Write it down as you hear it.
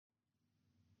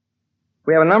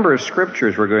We have a number of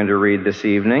scriptures we're going to read this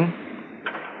evening.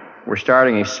 We're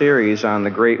starting a series on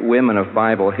the great women of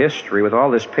Bible history. With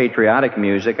all this patriotic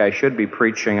music, I should be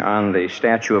preaching on the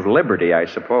Statue of Liberty, I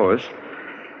suppose.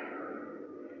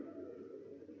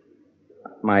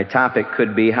 My topic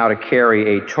could be how to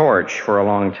carry a torch for a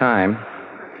long time.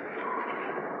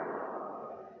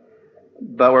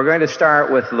 But we're going to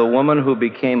start with the woman who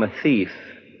became a thief.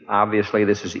 Obviously,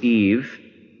 this is Eve.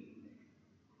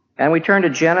 And we turn to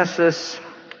Genesis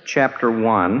chapter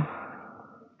 1,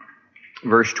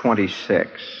 verse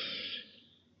 26.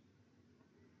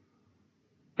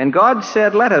 And God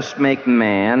said, "Let us make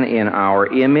man in our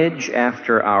image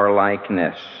after our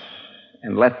likeness,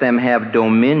 and let them have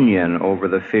dominion over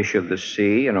the fish of the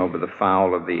sea, and over the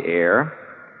fowl of the air,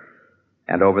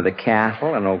 and over the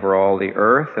cattle, and over all the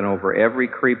earth, and over every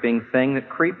creeping thing that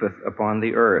creepeth upon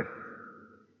the earth."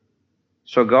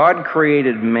 So God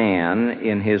created man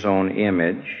in his own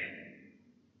image.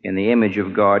 In the image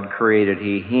of God created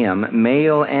he him,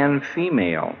 male and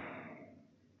female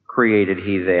created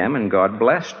he them, and God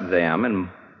blessed them. And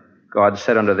God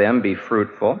said unto them, "Be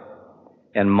fruitful,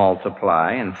 and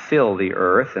multiply, and fill the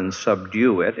earth, and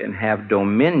subdue it, and have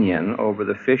dominion over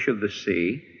the fish of the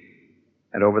sea,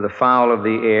 and over the fowl of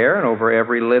the air, and over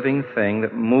every living thing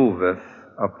that moveth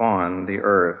upon the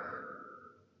earth."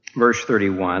 Verse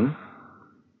 31,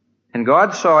 "And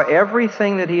God saw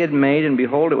everything that he had made, and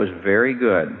behold, it was very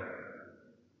good.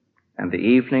 And the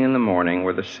evening and the morning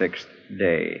were the sixth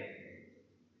day."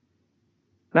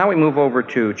 Now we move over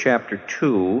to chapter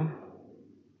 2,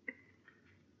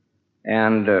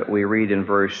 and we read in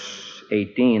verse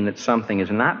 18 that something is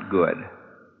not good.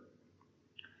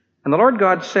 "And the Lord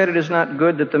God said, It is not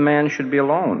good that the man should be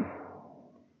alone.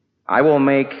 I will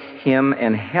make him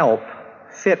an help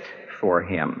fit for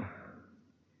him.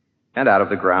 And out of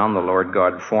the ground the Lord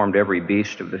God formed every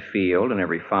beast of the field and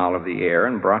every fowl of the air,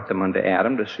 and brought them unto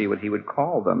Adam to see what he would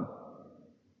call them.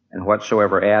 And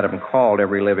whatsoever Adam called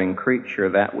every living creature,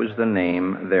 that was the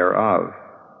name thereof.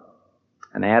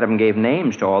 And Adam gave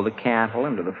names to all the cattle,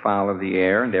 and to the fowl of the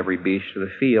air, and every beast of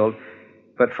the field.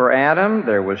 But for Adam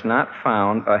there was not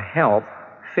found a help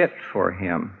fit for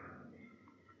him.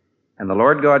 And the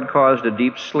Lord God caused a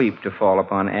deep sleep to fall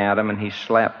upon Adam, and he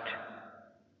slept.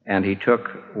 And he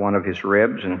took one of his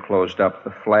ribs, and closed up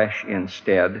the flesh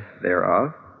instead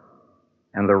thereof.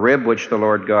 And the rib which the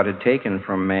Lord God had taken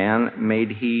from man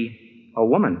made he a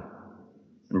woman,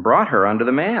 and brought her unto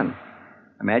the man."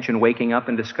 Imagine waking up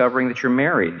and discovering that you're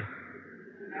married.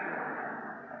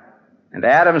 "And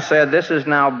Adam said, This is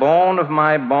now bone of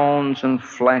my bones and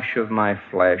flesh of my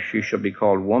flesh. She shall be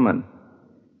called woman,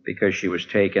 because she was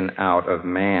taken out of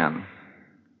man."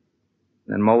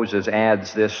 Then Moses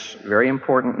adds this very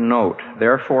important note,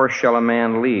 "Therefore shall a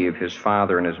man leave his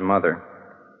father and his mother,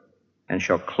 and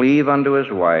shall cleave unto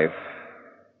his wife,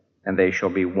 and they shall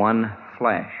be one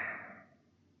flesh.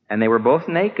 And they were both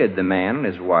naked, the man and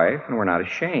his wife, and were not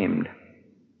ashamed."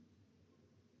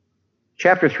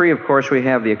 Chapter 3, of course, we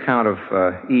have the account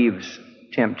of Eve's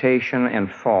temptation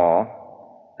and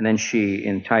fall, and then she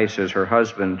entices her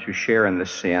husband to share in the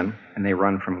sin, and they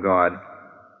run from God.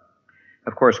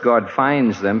 Of course, God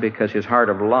finds them because his heart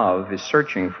of love is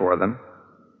searching for them.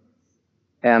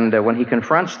 And when he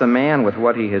confronts the man with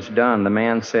what he has done, the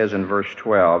man says in verse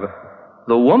 12,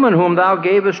 "The woman whom thou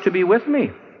gavest to be with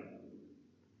me,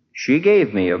 she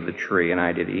gave me of the tree, and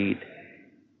I did eat.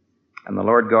 And the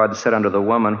Lord God said unto the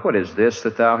woman, What is this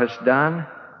that thou hast done?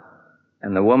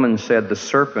 And the woman said, The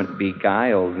serpent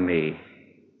beguiled me,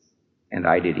 and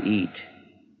I did eat."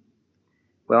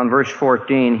 Well, in verse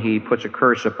 14, he puts a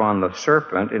curse upon the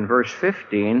serpent. In verse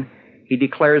 15, he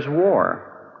declares war.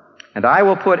 "And I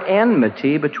will put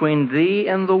enmity between thee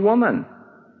and the woman,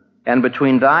 and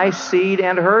between thy seed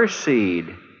and her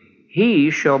seed. He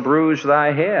shall bruise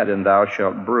thy head, and thou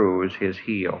shalt bruise his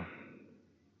heel.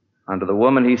 Unto the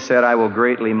woman he said, I will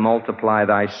greatly multiply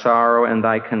thy sorrow and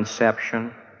thy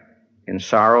conception. In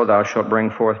sorrow thou shalt bring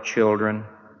forth children,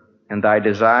 and thy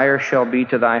desire shall be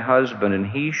to thy husband, and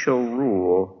he shall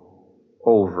rule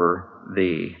over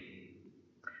thee."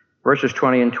 Verses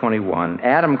 20 and 21.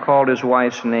 "Adam called his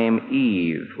wife's name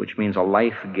Eve, which means a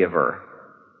life giver,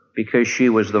 because she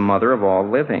was the mother of all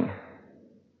living.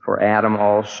 For Adam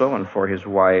also and for his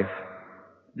wife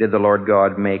did the Lord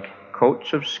God make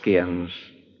coats of skins,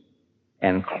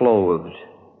 and clothed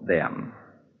them."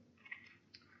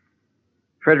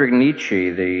 Friedrich Nietzsche,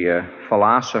 the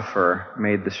philosopher,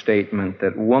 made the statement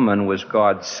that woman was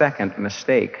God's second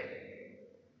mistake.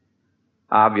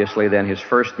 Obviously, then, his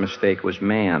first mistake was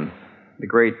man. The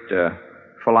great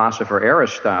philosopher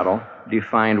Aristotle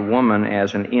defined woman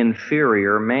as an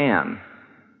inferior man.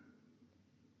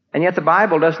 And yet the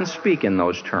Bible doesn't speak in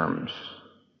those terms.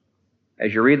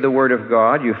 As you read the Word of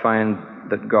God, you find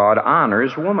that God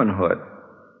honors womanhood.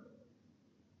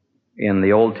 In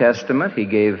the Old Testament, He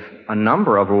gave a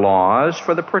number of laws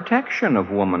for the protection of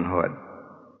womanhood.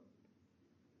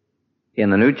 In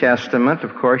the New Testament,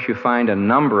 of course, you find a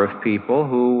number of people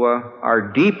who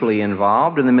are deeply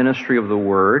involved in the ministry of the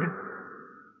Word,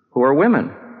 who are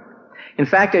women. In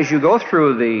fact, as you go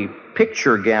through the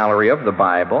picture gallery of the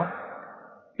Bible,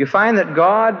 you find that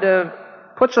God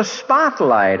puts a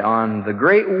spotlight on the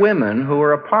great women who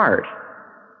are a part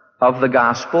of the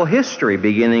gospel history,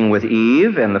 beginning with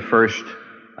Eve and the first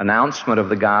announcement of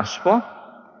the gospel,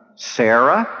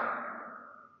 Sarah.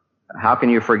 How can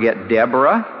you forget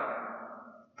Deborah?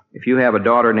 If you have a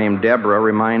daughter named Deborah,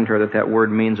 remind her that that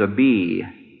word means a bee.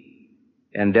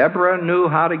 And Deborah knew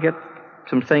how to get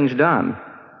some things done.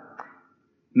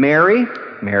 Mary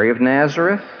of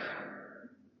Nazareth.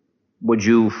 Would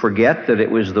you forget that it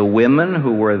was the women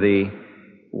who were the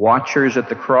watchers at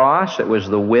the cross? It was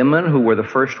the women who were the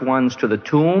first ones to the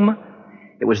tomb.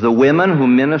 It was the women who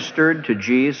ministered to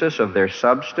Jesus of their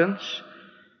substance.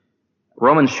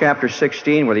 Romans chapter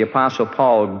 16, where the Apostle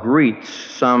Paul greets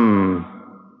some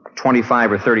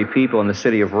 25 or 30 people in the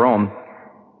city of Rome,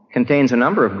 contains a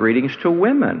number of greetings to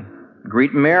women.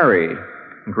 Greet Mary,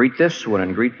 and greet this one,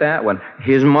 and greet that one,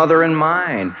 his mother and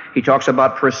mine. He talks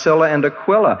about Priscilla and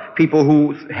Aquila, people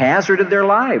who hazarded their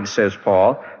lives, says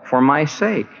Paul, for my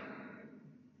sake.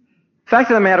 The fact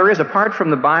of the matter is, apart from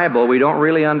the Bible, we don't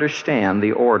really understand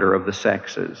the order of the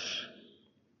sexes.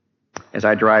 As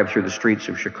I drive through the streets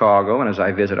of Chicago and as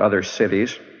I visit other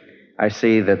cities, I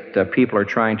see that people are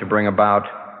trying to bring about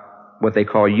what they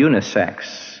call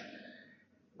unisex.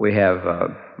 We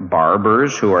have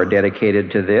barbers who are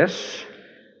dedicated to this.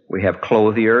 We have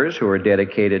clothiers who are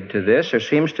dedicated to this. There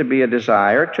seems to be a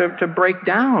desire to break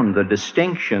down the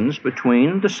distinctions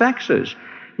between the sexes.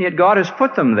 And yet God has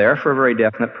put them there for a very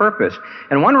definite purpose.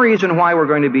 And one reason why we're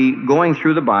going to be going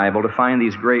through the Bible to find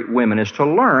these great women is to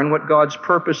learn what God's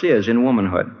purpose is in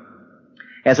womanhood.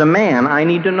 As a man, I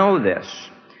need to know this.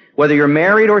 Whether you're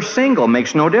married or single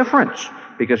makes no difference,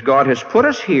 because God has put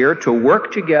us here to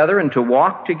work together and to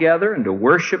walk together and to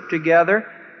worship together,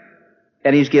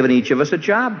 and He's given each of us a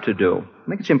job to do. I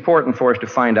think it's important for us to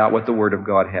find out what the Word of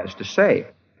God has to say.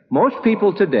 Most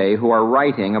people today who are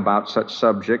writing about such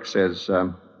subjects as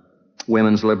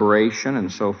women's liberation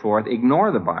and so forth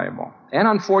ignore the Bible. And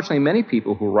unfortunately, many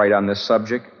people who write on this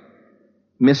subject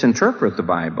misinterpret the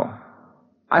Bible.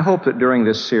 I hope that during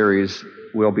this series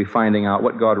we'll be finding out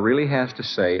what God really has to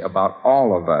say about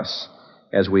all of us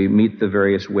as we meet the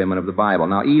various women of the Bible.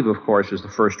 Now, Eve, of course, is the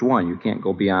first one. You can't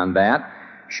go beyond that.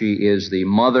 She is the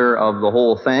mother of the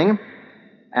whole thing.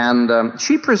 And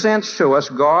she presents to us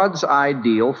God's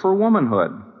ideal for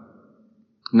womanhood.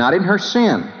 Not in her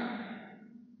sin.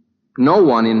 No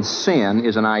one in sin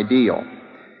is an ideal.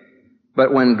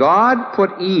 But when God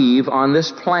put Eve on this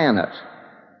planet,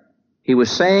 He was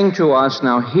saying to us,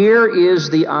 now here is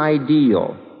the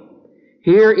ideal.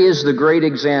 Here is the great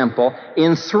example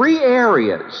in 3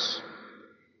 areas.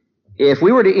 If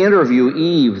we were to interview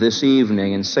Eve this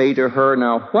evening and say to her,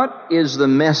 now what is the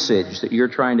message that you're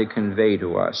trying to convey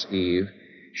to us, Eve?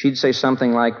 She'd say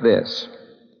something like this.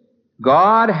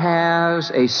 God has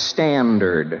a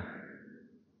standard,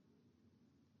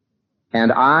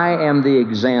 and I am the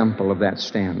example of that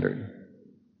standard.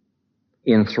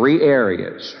 In 3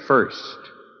 areas. First,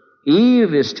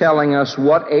 Eve is telling us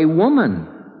what a woman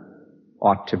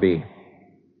ought to be.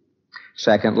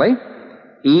 Secondly,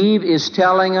 Eve is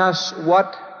telling us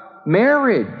what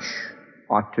marriage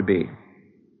ought to be.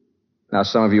 Now,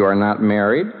 some of you are not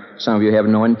married. Some of you have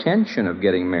no intention of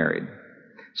getting married.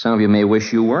 Some of you may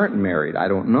wish you weren't married. I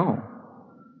don't know.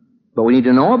 But we need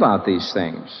to know about these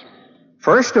things.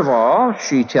 First of all,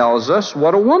 she tells us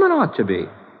what a woman ought to be.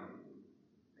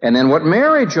 And then what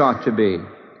marriage ought to be.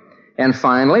 And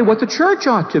finally, what the church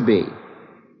ought to be.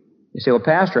 You say, well,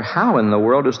 Pastor, how in the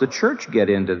world does the church get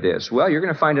into this? Well, you're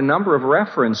going to find a number of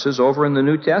references over in the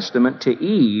New Testament to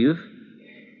Eve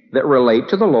that relate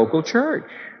to the local church.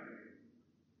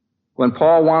 When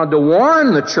Paul wanted to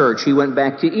warn the church, he went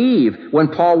back to Eve. When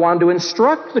Paul wanted to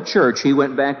instruct the church, he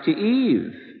went back to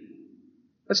Eve.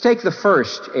 Let's take the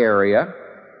first area.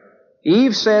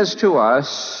 Eve says to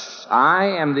us, I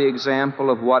am the example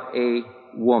of what a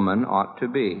woman ought to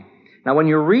be. Now, when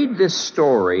you read this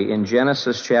story in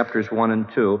Genesis chapters 1 and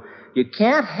 2, you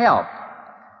can't help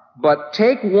but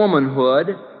take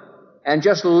womanhood and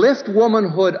just lift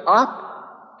womanhood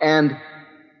up and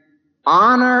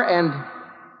honor and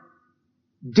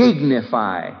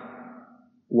dignify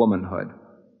womanhood.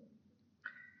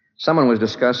 Someone was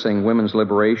discussing women's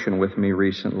liberation with me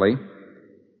recently.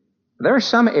 There are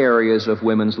some areas of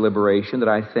women's liberation that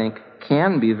I think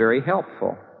can be very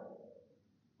helpful.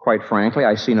 Quite frankly,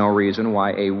 I see no reason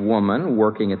why a woman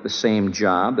working at the same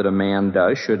job that a man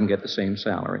does shouldn't get the same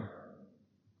salary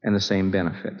and the same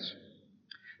benefits.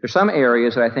 There are some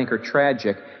areas that I think are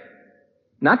tragic,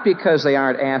 not because they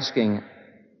aren't asking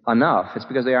enough. It's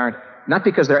because not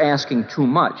because they're asking too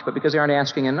much, but because they aren't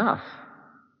asking enough.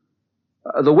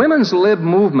 The women's lib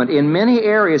movement in many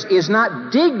areas is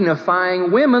not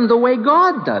dignifying women the way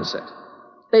God does it.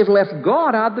 They've left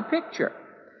God out of the picture.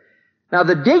 Now,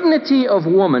 the dignity of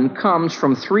woman comes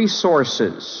from three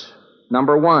sources.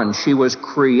 Number one, she was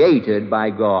created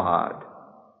by God.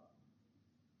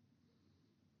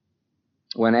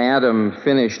 When Adam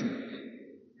finished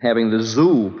having the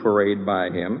zoo parade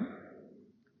by him,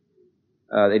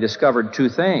 they discovered two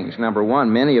things. Number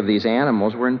one, many of these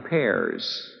animals were in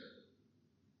pairs.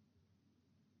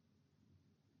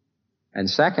 And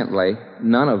secondly,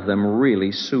 none of them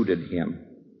really suited him.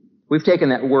 We've taken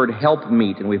that word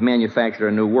helpmeet and we've manufactured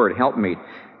a new word, helpmeet.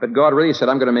 But God really said,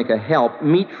 I'm going to make a help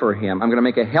meet for him. I'm going to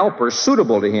make a helper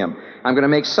suitable to him. I'm going to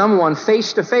make someone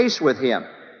face to face with him.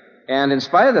 And in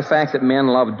spite of the fact that men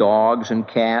love dogs and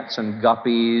cats and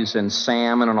guppies and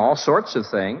salmon and all sorts of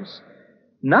things,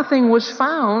 nothing was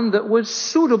found that was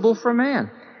suitable for man.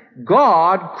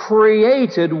 God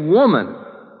created woman.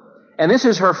 And this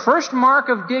is her first mark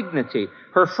of dignity.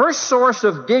 Her first source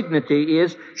of dignity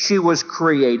is she was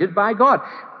created by God.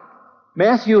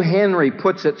 Matthew Henry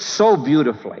puts it so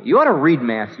beautifully. You ought to read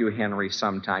Matthew Henry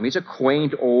sometime. He's a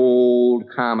quaint old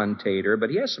commentator,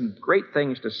 but he has some great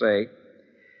things to say.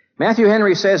 Matthew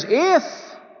Henry says, if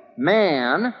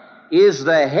man is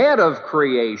the head of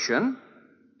creation,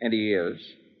 and he is,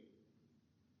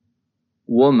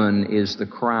 woman is the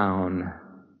crown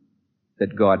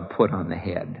that God put on the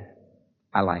head.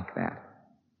 I like that.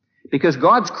 Because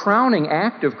God's crowning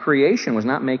act of creation was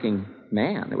not making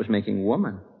man, it was making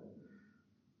woman.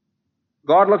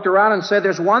 God looked around and said,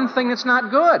 there's one thing that's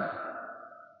not good.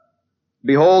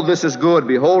 Behold, this is good.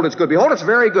 Behold, it's good. Behold, it's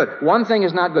very good. One thing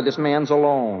is not good. This man's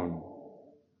alone.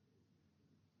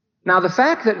 Now, the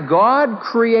fact that God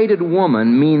created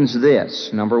woman means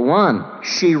this. Number one,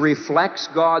 she reflects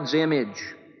God's image.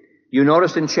 You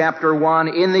noticed in chapter 1,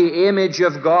 in the image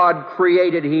of God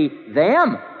created he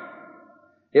them.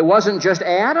 It wasn't just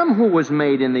Adam who was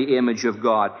made in the image of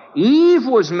God. Eve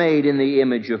was made in the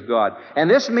image of God. And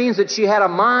this means that she had a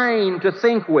mind to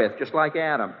think with, just like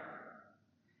Adam.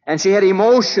 And she had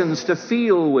emotions to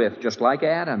feel with, just like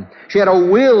Adam. She had a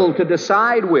will to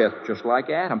decide with, just like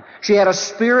Adam. She had a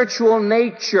spiritual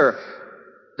nature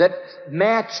that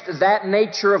matched that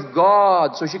nature of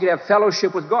God, so she could have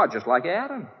fellowship with God, just like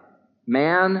Adam.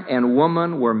 Man and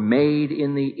woman were made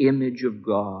in the image of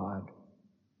God.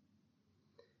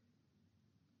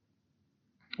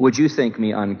 Would you think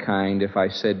me unkind if I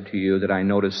said to you that I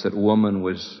noticed that woman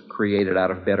was created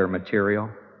out of better material?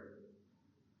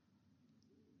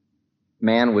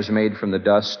 Man was made from the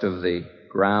dust of the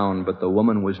ground, but the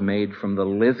woman was made from the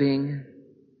living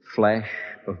flesh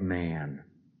of man.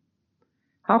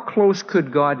 How close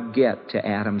could God get to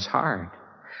Adam's heart?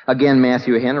 Again,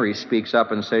 Matthew Henry speaks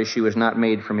up and says she was not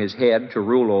made from his head to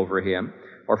rule over him,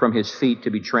 or from his feet to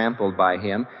be trampled by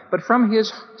him, but from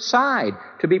his side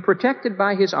to be protected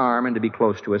by his arm and to be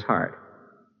close to his heart.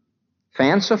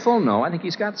 Fanciful? No, I think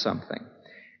he's got something.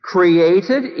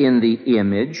 Created in the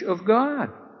image of God.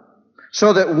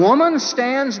 So that woman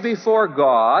stands before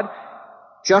God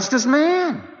just as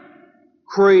man.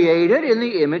 Created in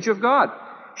the image of God.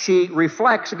 She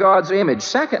reflects God's image.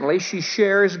 Secondly, she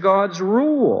shares God's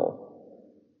rule.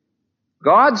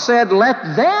 God said, let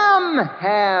them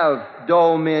have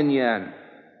dominion.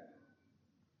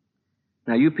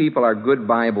 Now, you people are good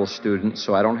Bible students,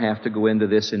 so I don't have to go into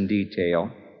this in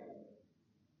detail.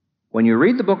 When you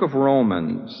read the book of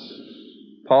Romans,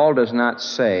 Paul does not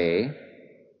say,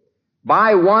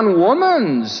 by one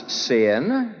woman's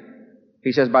sin.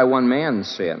 He says, by one man's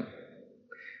sin.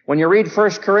 When you read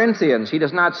 1 Corinthians, he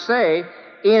does not say,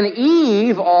 in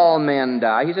Eve all men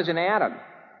die. He says, in Adam.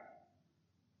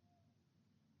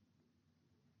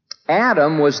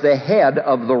 Adam was the head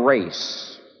of the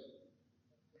race.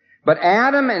 But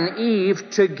Adam and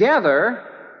Eve together,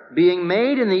 being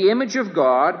made in the image of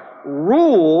God,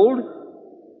 ruled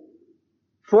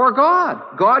for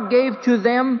God. God gave to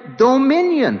them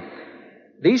dominion.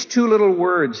 These two little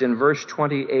words in verse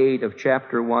 28 of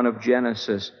chapter 1 of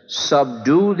Genesis,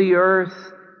 subdue the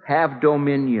earth, have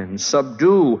dominion.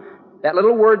 Subdue. That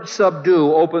little word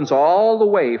subdue opens all the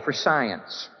way for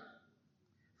science,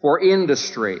 for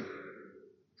industry,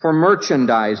 for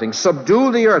merchandising.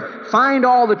 Subdue the earth. Find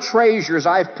all the treasures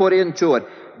I've put into it.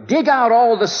 Dig out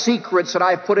all the secrets that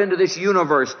I've put into this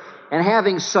universe. And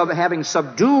having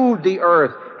subdued the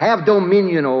earth, have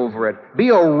dominion over it. Be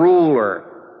a ruler.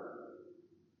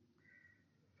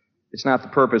 It's not the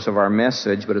purpose of our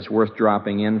message, but it's worth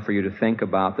dropping in for you to think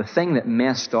about. The thing that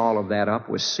messed all of that up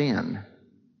was sin.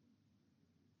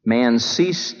 Man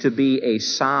ceased to be a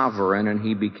sovereign and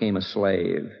he became a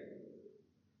slave.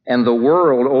 And the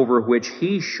world over which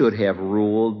he should have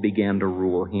ruled began to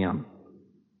rule him.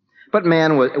 But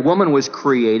woman was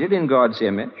created in God's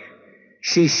image.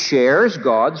 She shares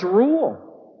God's rule.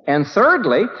 And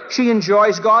thirdly, she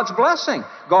enjoys God's blessing.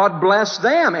 God blessed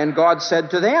them, and God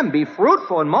said to them, be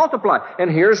fruitful and multiply.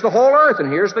 And here's the whole earth,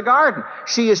 and here's the garden.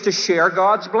 She is to share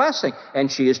God's blessing,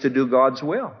 and she is to do God's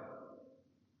will.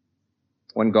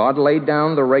 When God laid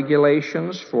down the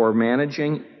regulations for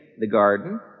managing the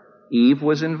garden, Eve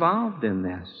was involved in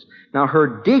this. Now,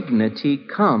 her dignity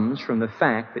comes from the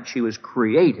fact that she was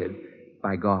created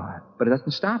by God. But it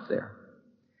doesn't stop there.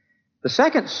 The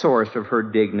second source of her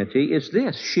dignity is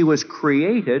this. She was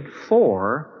created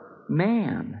for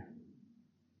man.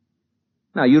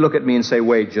 Now, you look at me and say,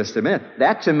 wait just a minute.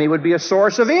 That to me would be a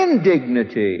source of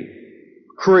indignity.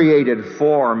 Created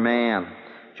for man.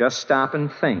 Just stop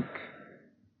and think.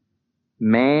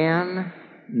 Man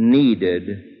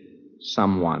needed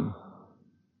someone.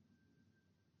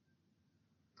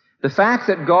 The fact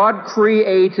that God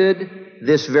created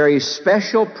this very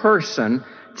special person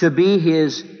to be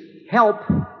his help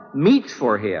meet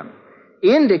for him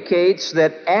indicates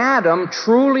that Adam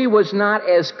truly was not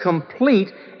as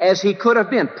complete as he could have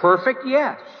been. Perfect,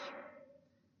 yes,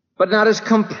 but not as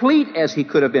complete as he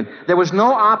could have been. There was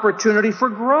no opportunity for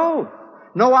growth,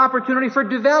 no opportunity for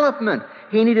development.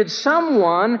 He needed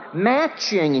someone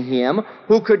matching him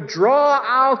who could draw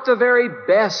out the very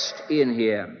best in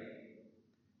him.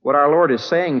 What our Lord is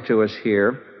saying to us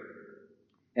here,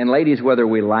 and ladies, whether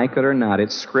we like it or not,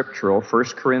 it's scriptural. 1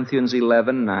 Corinthians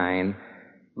 11:9,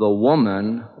 the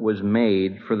woman was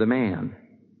made for the man.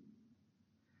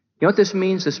 You know what this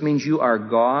means? This means you are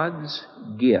God's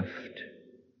gift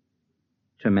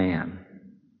to man.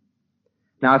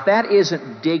 Now, if that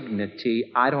isn't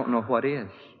dignity, I don't know what is.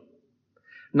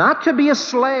 Not to be a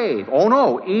slave. Oh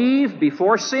no, Eve,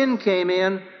 before sin came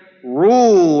in,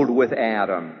 ruled with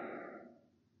Adam.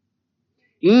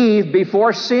 Eve,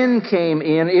 before sin came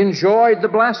in, enjoyed the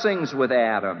blessings with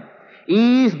Adam.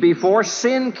 Eve, before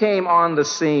sin came on the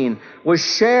scene, was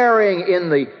sharing in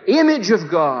the image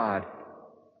of God.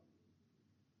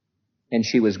 And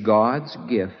she was God's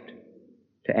gift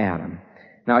to Adam.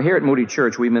 Now, here at Moody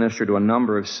Church, we minister to a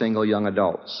number of single young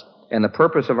adults. And the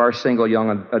purpose of our single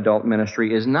young adult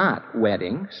ministry is not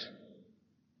weddings.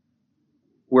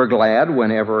 We're glad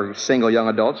whenever single young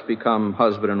adults become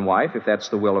husband and wife, if that's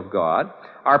the will of God.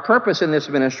 Our purpose in this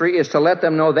ministry is to let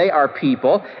them know they are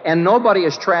people, and nobody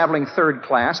is traveling third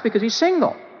class because he's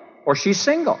single or she's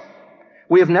single.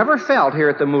 We have never felt here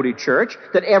at the Moody Church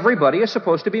that everybody is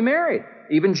supposed to be married.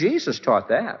 Even Jesus taught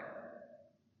that.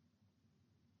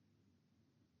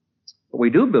 But we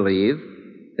do believe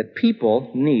that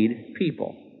people need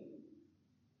people.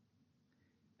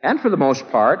 And for the most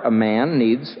part, a man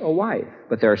needs a wife.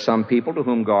 But there are some people to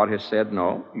whom God has said,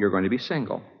 no, you're going to be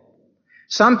single.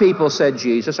 Some people, said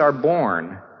Jesus, are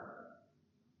born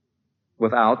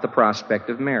without the prospect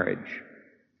of marriage.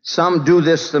 Some do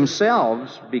this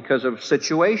themselves because of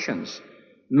situations.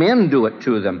 Men do it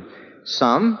to them.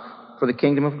 Some for the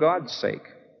kingdom of God's sake.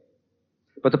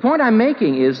 But the point I'm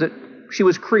making is that she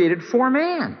was created for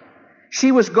man.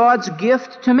 She was God's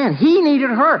gift to men. He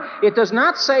needed her. It does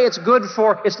not say it's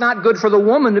not good for the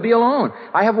woman to be alone.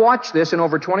 I have watched this in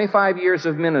over 25 years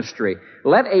of ministry.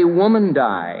 Let a woman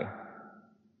die.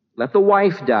 Let the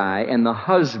wife die, and the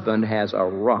husband has a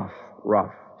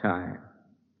rough time.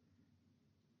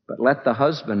 But let the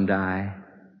husband die,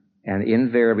 and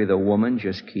invariably the woman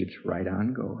just keeps right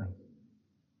on going.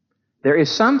 There is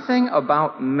something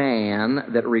about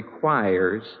man that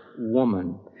requires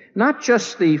woman. Not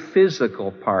just the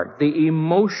physical part, the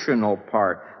emotional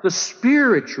part, the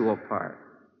spiritual part.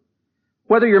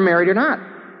 Whether you're married or not.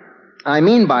 I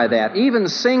mean by that, even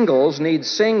singles need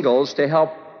singles to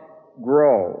help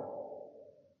grow.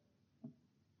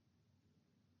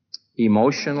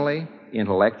 Emotionally,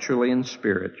 intellectually, and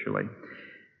spiritually.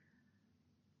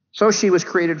 So she was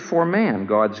created for man,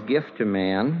 God's gift to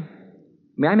man.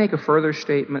 May I make a further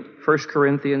statement? 1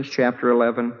 Corinthians chapter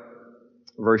 11,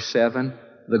 verse 7.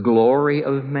 The glory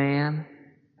of man.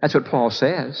 That's what Paul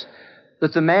says.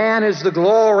 That the man is the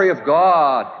glory of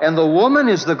God, and the woman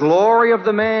is the glory of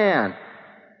the man.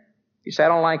 You say, I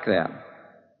don't like that.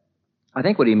 I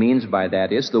think what he means by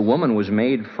that is the woman was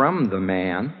made from the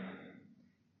man,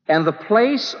 and the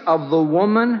place of the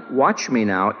woman, watch me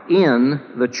now, in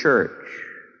the church.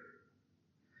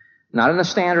 Not in the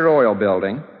Standard Oil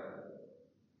building,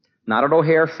 not at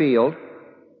O'Hare Field,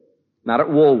 not at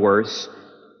Woolworths,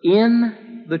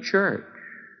 in the church,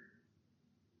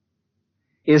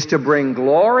 is to bring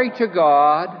glory to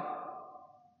God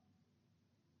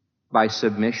by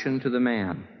submission to the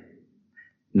man.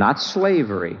 Not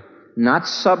slavery, not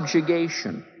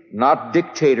subjugation, not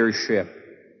dictatorship,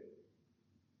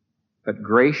 but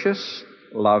gracious,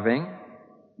 loving,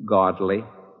 godly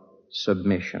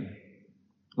submission.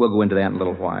 We'll go into that in a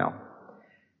little while.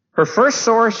 Her first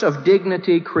source of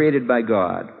dignity created by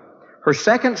God. Her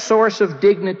second source of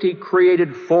dignity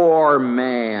created for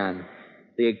man.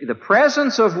 The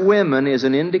presence of women is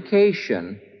an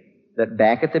indication that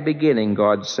back at the beginning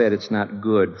God said it's not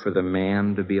good for the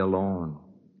man to be alone.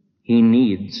 He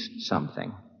needs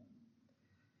something.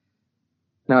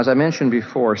 Now, as I mentioned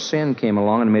before, sin came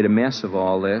along and made a mess of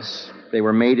all this. They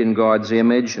were made in God's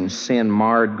image, and sin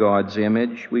marred God's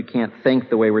image. We can't think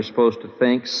the way we're supposed to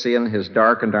think. Sin has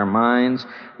darkened our minds.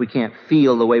 We can't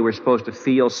feel the way we're supposed to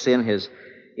feel. Sin has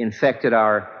infected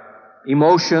our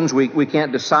emotions. We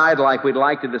can't decide like we'd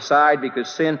like to decide because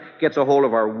sin gets a hold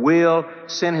of our will.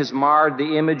 Sin has marred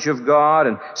the image of God,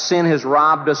 and sin has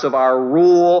robbed us of our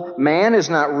rule. Man is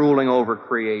not ruling over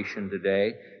creation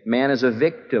today. Man is a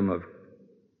victim of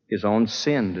his own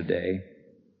sin today.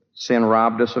 Sin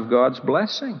robbed us of God's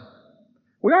blessing.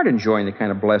 We aren't enjoying the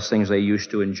kind of blessings they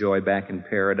used to enjoy back in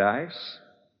paradise.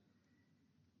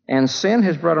 And sin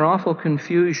has brought an awful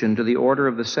confusion to the order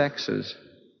of the sexes.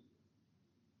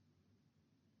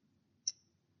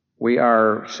 We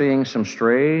are seeing some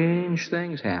strange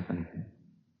things happen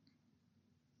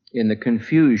in the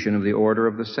confusion of the order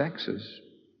of the sexes,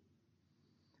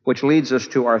 which leads us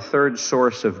to our third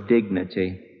source of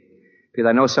dignity. Because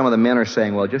I know some of the men are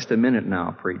saying, well, just a minute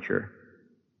now, preacher.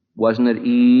 Wasn't it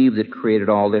Eve that created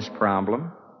all this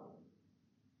problem?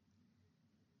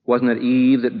 Wasn't it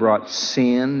Eve that brought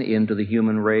sin into the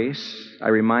human race? I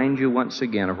remind you once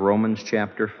again of Romans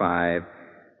chapter 5,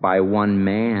 by one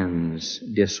man's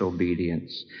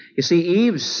disobedience. You see,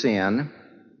 Eve's sin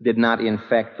did not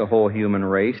infect the whole human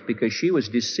race because she was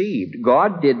deceived.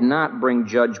 God did not bring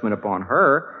judgment upon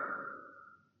her,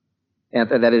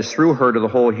 and that is through her to the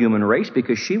whole human race,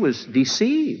 because she was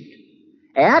deceived.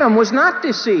 Adam was not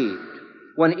deceived.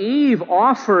 When Eve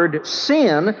offered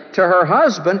sin to her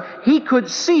husband, he could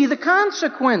see the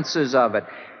consequences of it.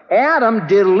 Adam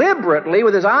deliberately,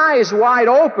 with his eyes wide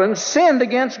open, sinned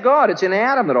against God. It's in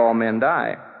Adam that all men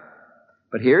die.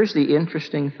 But here's the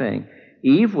interesting thing.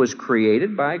 Eve was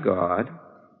created by God.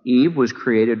 Eve was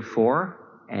created for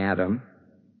Adam.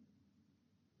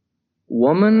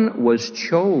 Woman was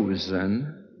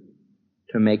chosen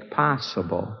to make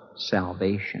possible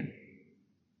salvation.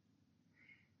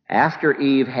 After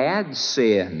Eve had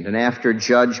sinned and after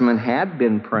judgment had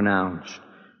been pronounced,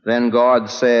 then God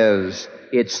says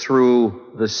it's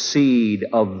through the seed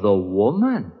of the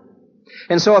woman.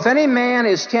 And so if any man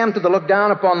is tempted to look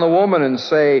down upon the woman and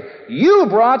say, you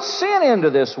brought sin into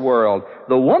this world,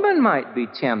 the woman might be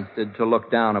tempted to look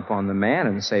down upon the man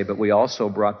and say, but we also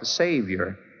brought the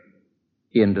Savior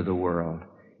into the world.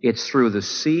 It's through the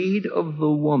seed of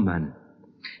the woman.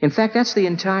 In fact, that's the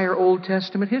entire Old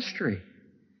Testament history.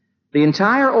 The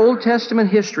entire Old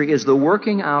Testament history is the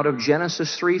working out of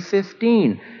Genesis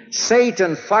 3:15.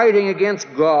 Satan fighting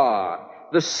against God.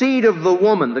 The seed of the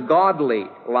woman, the godly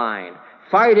line,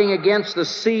 fighting against the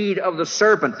seed of the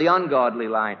serpent, the ungodly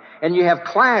line. And you have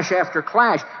clash after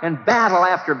clash and battle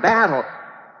after battle.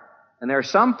 And there are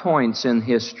some points in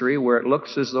history where it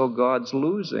looks as though God's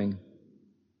losing.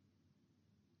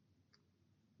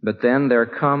 But then there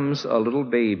comes a little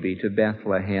baby to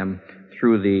Bethlehem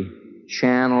through the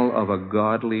channel of a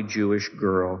godly Jewish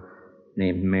girl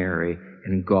named Mary,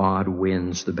 and God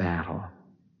wins the battle.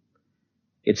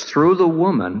 It's through the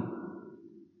woman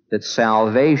that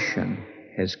salvation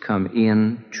has come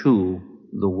into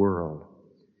the world.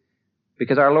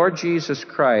 Because our Lord Jesus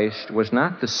Christ was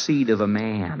not the seed of a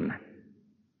man.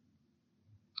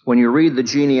 When you read the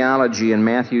genealogy in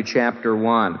Matthew chapter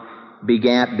 1,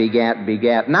 begat, begat,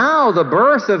 begat. Now the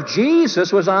birth of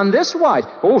Jesus was on this wise.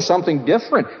 Oh, something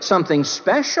different, something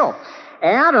special.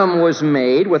 Adam was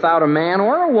made without a man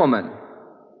or a woman.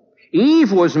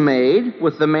 Eve was made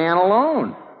with the man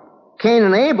alone. Cain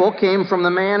and Abel came from the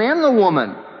man and the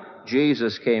woman.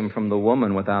 Jesus came from the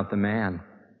woman without the man.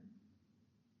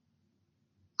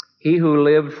 He who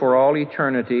lived for all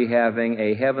eternity having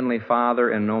a heavenly father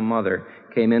and no mother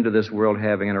came into this world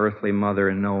having an earthly mother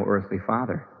and no earthly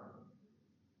father.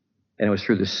 And it was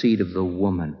through the seed of the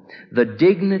woman. The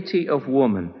dignity of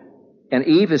woman. And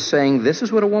Eve is saying this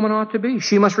is what a woman ought to be.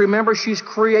 She must remember she's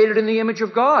created in the image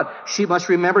of God. She must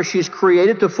remember she's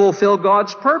created to fulfill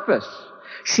God's purpose.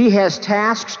 She has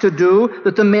tasks to do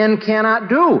that the men cannot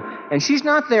do. And she's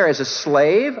not there as a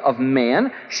slave of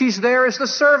men. She's there as the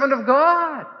servant of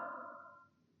God.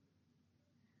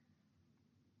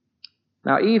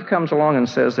 Now, Eve comes along and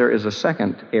says there is a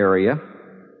second area.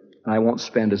 I won't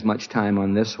spend as much time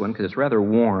on this one because it's rather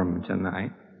warm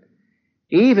tonight.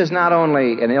 Eve is not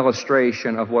only an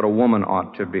illustration of what a woman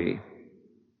ought to be,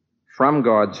 from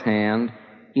God's hand,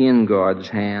 in God's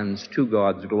hands, to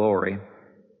God's glory.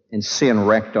 And sin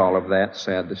wrecked all of that,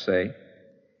 sad to say.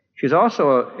 She's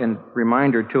also a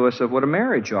reminder to us of what a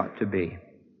marriage ought to be.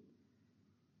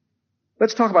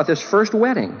 Let's talk about this first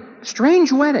wedding.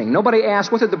 Strange wedding. Nobody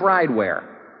asked, what did the bride wear?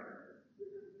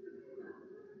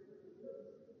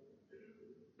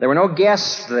 There were no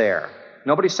guests there.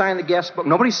 Nobody signed the guest book.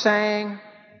 Nobody sang.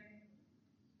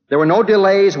 There were no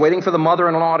delays waiting for the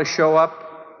mother-in-law to show up.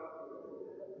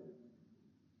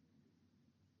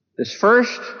 This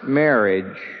first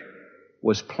marriage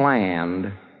was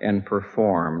planned and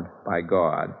performed by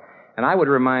God. And I would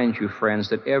remind you, friends,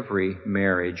 that every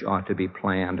marriage ought to be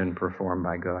planned and performed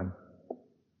by God.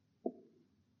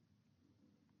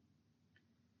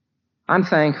 I'm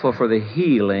thankful for the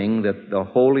healing that the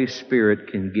Holy Spirit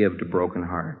can give to broken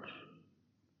hearts.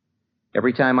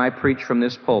 Every time I preach from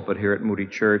this pulpit here at Moody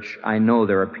Church, I know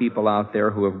there are people out there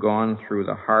who have gone through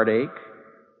the heartache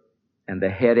and the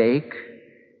headache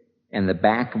and the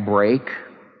back break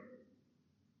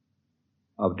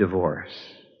of divorce.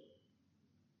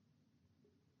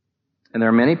 And there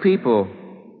are many people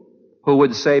who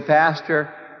would say,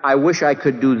 Pastor, I wish I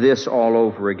could do this all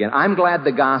over again. I'm glad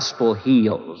the gospel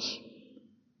heals.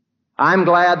 I'm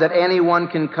glad that anyone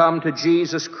can come to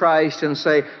Jesus Christ and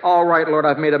say, all right, Lord,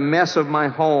 I've made a mess of my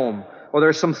home. Or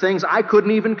there's some things I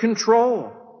couldn't even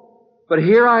control. But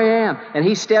here I am. And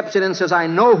He steps in and says, I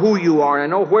know who you are, and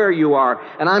I know where you are,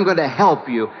 and I'm going to help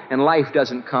you. And life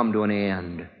doesn't come to an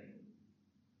end.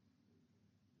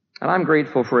 And I'm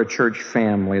grateful for a church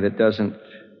family that doesn't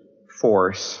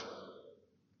force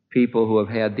people who have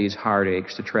had these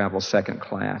heartaches to travel second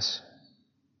class.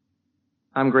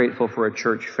 I'm grateful for a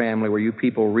church family where you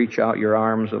people reach out your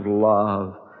arms of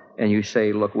love and you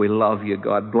say, look, we love you.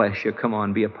 God bless you. Come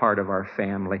on, be a part of our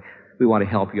family. We want to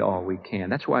help you all we can.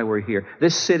 That's why we're here.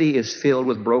 This city is filled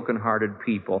with broken-hearted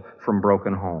people from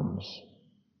broken homes.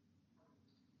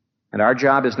 And our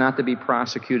job is not to be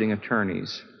prosecuting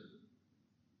attorneys.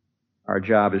 Our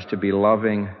job is to be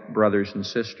loving brothers and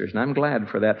sisters. And I'm glad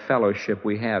for that fellowship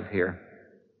we have here.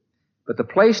 But the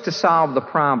place to solve the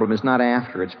problem is not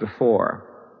after, it's before.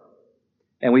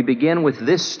 And we begin with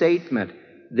this statement.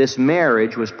 This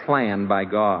marriage was planned by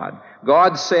God.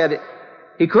 God said,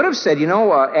 He could have said,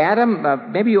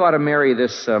 Adam, maybe you ought to marry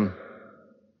this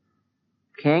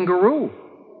kangaroo.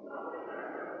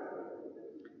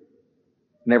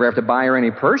 Never have to buy her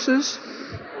any purses.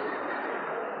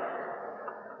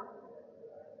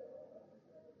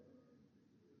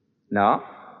 No.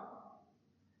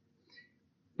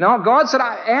 No, God said,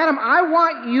 Adam, I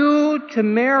want you to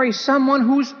marry someone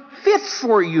who's fit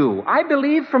for you. I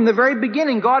believe from the very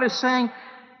beginning God is saying,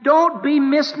 don't be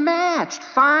mismatched.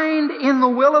 Find in the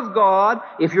will of God,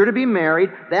 if you're to be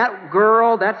married, that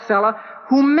girl, that fella,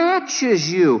 who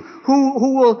matches you,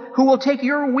 who will take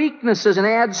your weaknesses and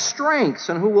add strengths,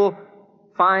 and who will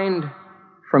find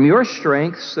from your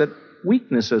strengths that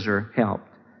weaknesses are helped.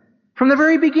 From the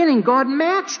very beginning, God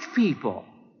matched people.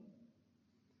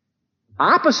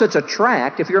 Opposites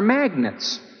attract if you're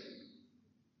magnets,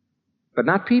 but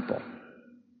not people.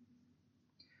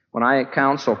 When I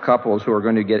counsel couples who are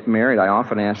going to get married, I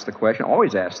often ask the question,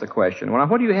 always ask the question, well,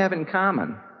 what do you have in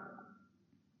common?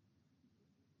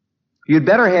 You'd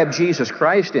better have Jesus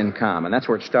Christ in common. That's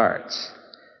where it starts.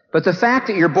 But the fact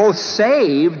that you're both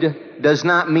saved does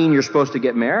not mean you're supposed to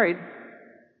get married.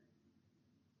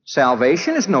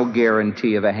 Salvation is no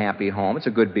guarantee of a happy home. It's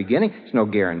a good beginning. It's no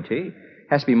guarantee. It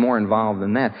has to be more involved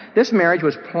than that. This marriage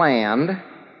was planned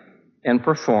and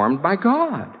performed by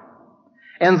God.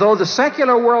 And though the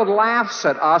secular world laughs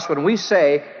at us when we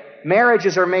say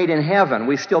marriages are made in heaven,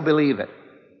 we still believe it.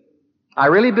 I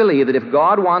really believe that if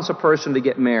God wants a person to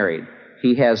get married,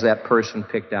 He has that person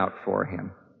picked out for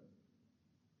him.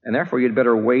 And therefore, you'd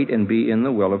better wait and be in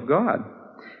the will of God.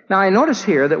 Now, I notice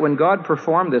here that when God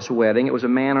performed this wedding, it was a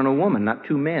man and a woman, not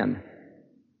two men.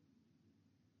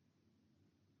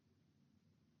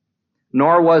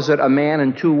 Nor was it a man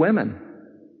and two women.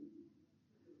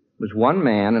 It was one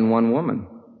man and one woman.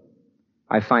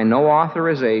 I find no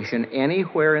authorization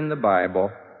anywhere in the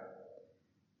Bible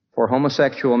for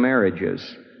homosexual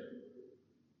marriages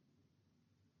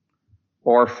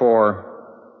or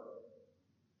for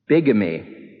bigamy,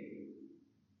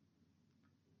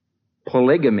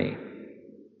 polygamy,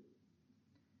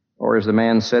 or as the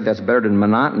man said, that's better than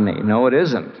monotony. No, it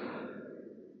isn't.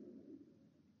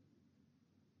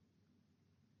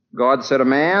 God said a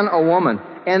man, a woman.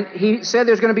 And he said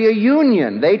there's going to be a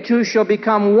union. They two shall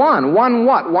become one. One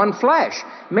what? One flesh.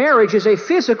 Marriage is a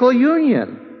physical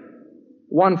union.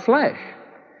 One flesh.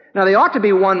 Now, they ought to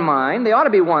be one mind. They ought to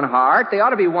be one heart. They ought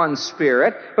to be one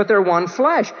spirit. But they're one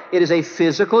flesh. It is a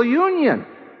physical union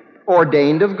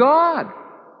ordained of God.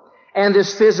 And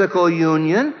this physical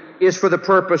union is for the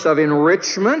purpose of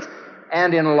enrichment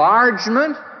and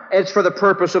enlargement. It's for the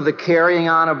purpose of the carrying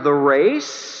on of the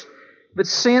race. But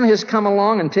sin has come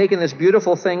along and taken this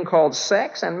beautiful thing called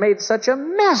sex and made such a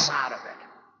mess out of it.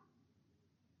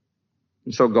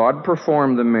 And so God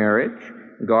performed the marriage.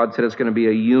 God said it's going to be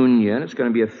a union. It's going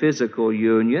to be a physical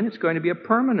union. It's going to be a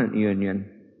permanent union.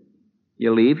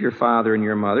 You leave your father and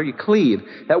your mother. You cleave.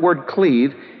 That word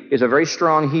cleave is a very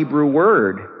strong Hebrew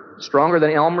word, stronger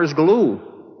than Elmer's glue.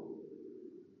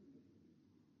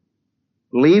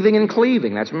 Leaving and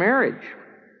cleaving, that's marriage.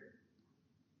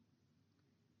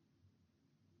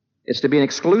 It's to be an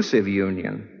exclusive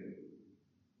union.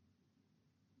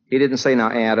 He didn't say,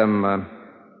 now, Adam,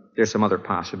 there's some other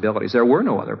possibilities. There were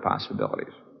no other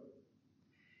possibilities.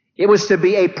 It was to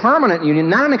be a permanent union,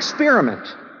 not an experiment.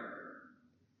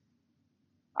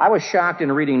 I was shocked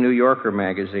in reading New Yorker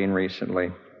magazine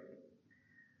recently.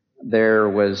 There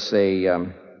was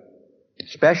a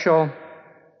special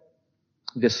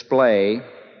display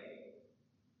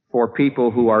for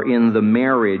people who are in the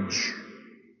marriage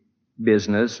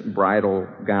business, bridal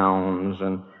gowns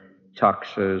and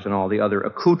tuxes and all the other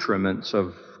accoutrements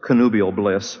of connubial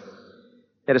bliss.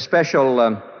 They had a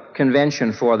special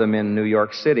convention for them in New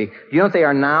York City. Do you know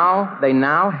what they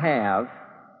now have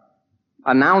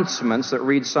announcements that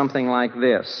read something like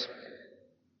this.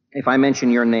 If I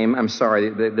mention your name, I'm sorry,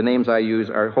 the names I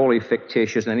use are wholly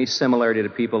fictitious, and any similarity to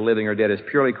people living or dead is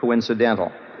purely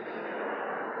coincidental.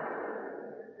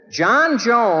 John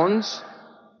Jones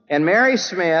and Mary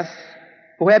Smith,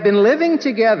 who have been living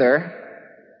together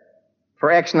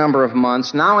for X number of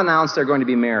months, now announce they're going to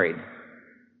be married.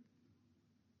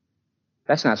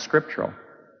 That's not scriptural.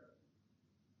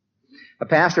 A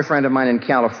pastor friend of mine in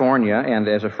California, and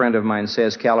as a friend of mine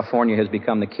says, California has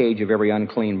become the cage of every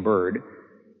unclean bird.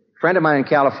 A friend of mine in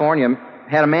California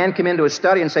had a man come into his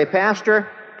study and say, Pastor,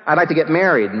 I'd like to get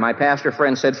married. And my pastor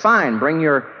friend said, fine, bring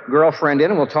your girlfriend in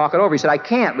and we'll talk it over. He said, I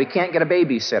can't. We can't get a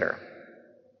babysitter.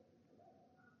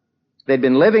 They'd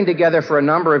been living together for a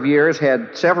number of years,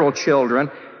 had several children.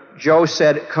 Joe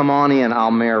said, come on in,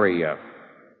 I'll marry you.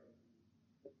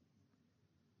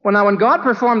 Well, now, when God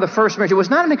performed the first marriage, it was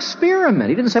not an experiment.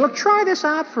 He didn't say, look, try this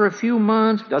out for a few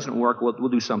months. If it doesn't work, we'll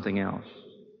do something else.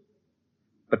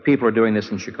 But people are doing this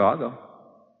in Chicago,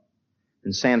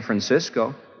 in San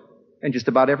Francisco, and just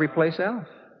about every place else.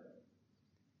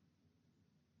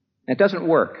 And it doesn't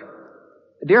work.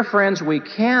 Dear friends, we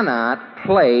cannot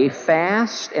play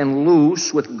fast and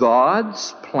loose with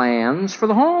God's plans for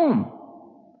the home.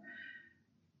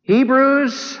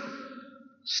 Hebrews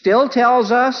still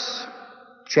tells us,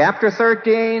 chapter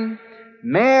 13,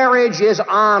 marriage is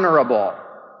honorable.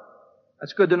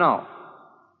 That's good to know.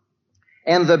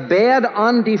 And the bed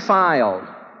undefiled,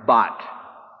 but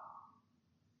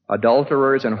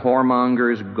adulterers and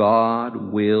whoremongers God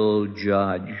will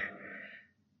judge.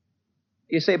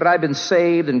 You say, but I've been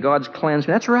saved and God's cleansed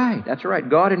me. That's right, that's right.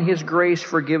 God in His grace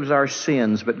forgives our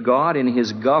sins, but God in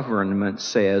His government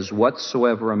says,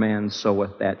 whatsoever a man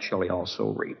soweth, that shall he also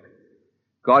reap.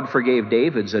 God forgave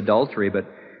David's adultery, but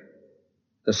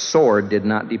the sword did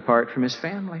not depart from his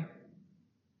family.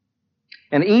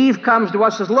 And Eve comes to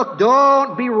us and says, look,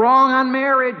 don't be wrong on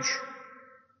marriage.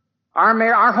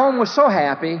 Our home was so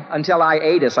happy until I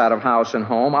ate us out of house and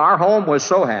home. Our home was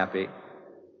so happy.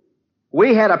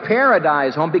 We had a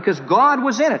paradise home because God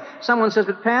was in it. Someone says,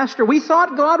 but Pastor, we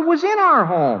thought God was in our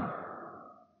home.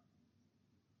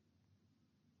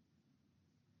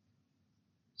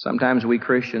 Sometimes we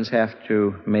Christians have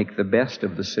to make the best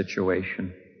of the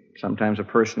situation. Sometimes a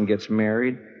person gets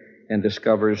married and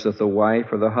discovers that the wife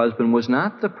or the husband was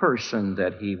not the person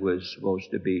that he was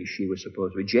supposed to be, she was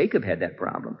supposed to be. Jacob had that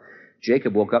problem.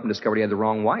 Jacob woke up and discovered he had the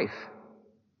wrong wife.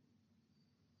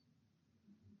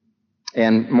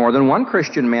 And more than one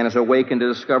Christian man is awakened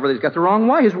to discover that he's got the wrong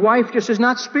wife. His wife just is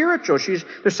not spiritual.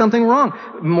 There's something wrong.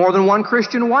 More than one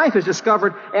Christian wife has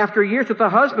discovered after years that the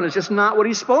husband is just not what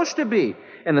he's supposed to be.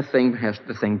 And the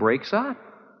thing breaks up.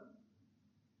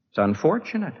 It's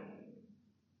unfortunate.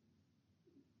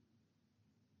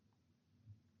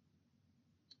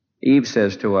 Eve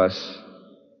says to us,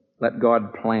 let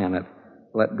God plan it,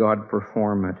 let God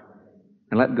perform it,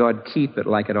 and let God keep it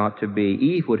like it ought to be.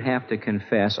 Eve would have to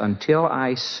confess, until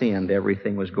I sinned,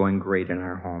 everything was going great in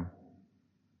our home.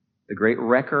 The great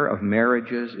wrecker of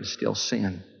marriages is still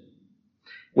sin.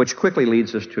 Which quickly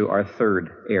leads us to our third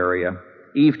area.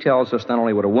 Eve tells us not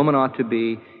only what a woman ought to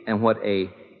be and what a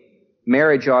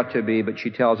marriage ought to be, but she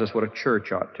tells us what a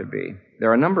church ought to be. There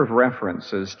are a number of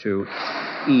references to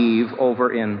Eve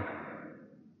over in...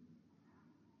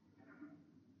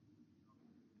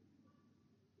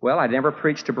 Well, I never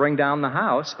preached to bring down the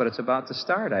house, but it's about to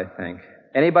start, I think.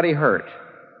 Anybody hurt?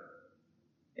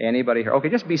 Anybody hurt? Okay,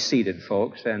 just be seated,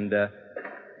 folks, and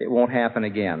it won't happen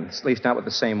again, at least not with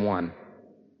the same one.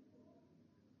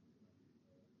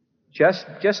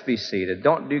 Just be seated.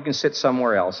 You can sit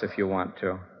somewhere else if you want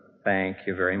to. Thank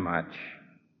you very much.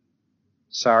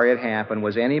 Sorry it happened.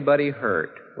 Was anybody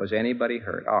hurt? Was anybody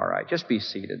hurt? All right, just be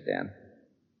seated then.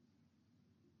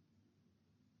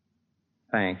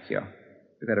 Thank you.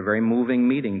 We've had a very moving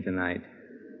meeting tonight.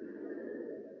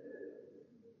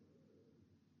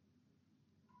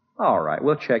 All right,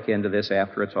 we'll check into this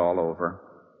after it's all over.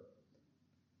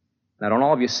 Now, don't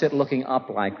all of you sit looking up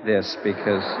like this,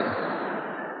 because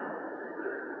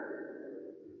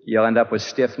you'll end up with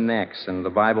stiff necks, and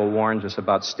the Bible warns us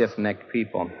about stiff-necked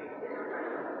people.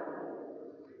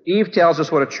 Eve tells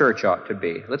us what a church ought to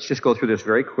be. Let's just go through this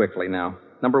very quickly now.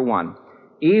 Number one,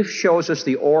 Eve shows us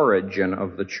the origin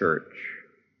of the church.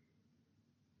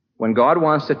 When God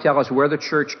wants to tell us where the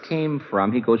church came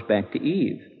from, he goes back to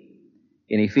Eve.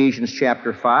 In Ephesians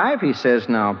chapter 5, he says,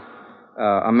 now,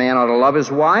 a man ought to love his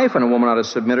wife, and a woman ought to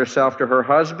submit herself to her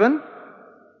husband,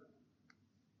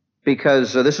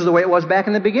 because this is the way it was back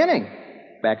in the beginning.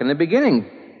 Back in the beginning,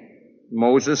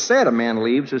 Moses said, a man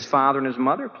leaves his father and his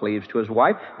mother, cleaves to his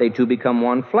wife, they two become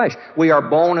one flesh. We are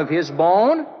bone of his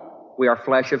bone, we are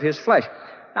flesh of his flesh.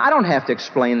 Now, I don't have to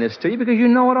explain this to you because you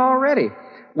know it already.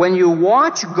 When you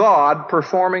watch God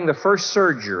performing the first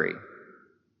surgery,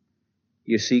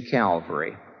 you see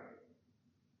Calvary.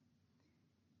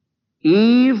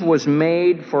 Eve was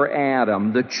made for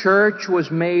Adam. The church was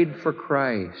made for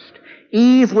Christ.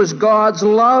 Eve was God's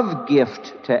love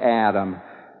gift to Adam.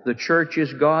 The church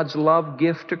is God's love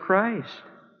gift to Christ.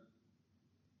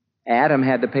 Adam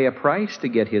had to pay a price to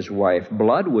get his wife.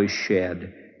 Blood was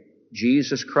shed.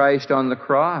 Jesus Christ on the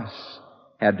cross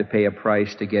had to pay a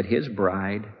price to get his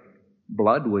bride.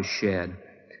 Blood was shed.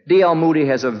 D.L. Moody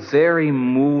has a very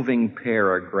moving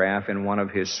paragraph in one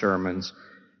of his sermons.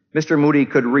 Mr. Moody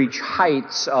could reach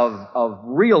heights of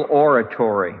real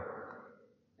oratory.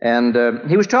 And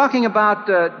he was talking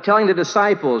about telling the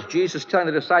disciples, Jesus telling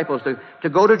the disciples to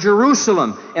go to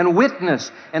Jerusalem and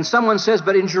witness. And someone says,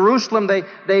 but in Jerusalem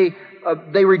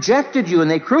they rejected you and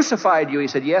they crucified you. He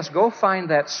said, yes, go find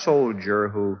that soldier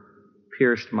who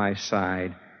pierced my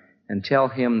side and tell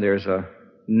him there's a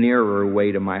nearer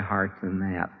way to my heart than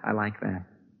that. I like that.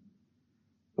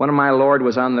 When my Lord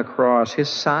was on the cross, his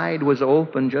side was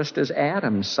open just as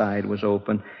Adam's side was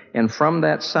open. And from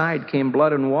that side came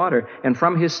blood and water. And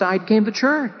from his side came the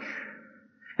church.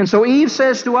 And so Eve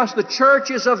says to us, the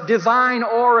church is of divine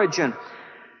origin.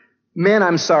 Men,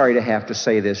 I'm sorry to have to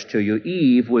say this to you.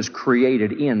 Eve was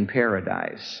created in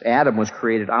paradise. Adam was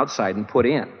created outside and put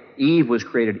in. Eve was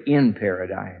created in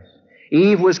paradise.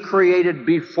 Eve was created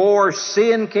before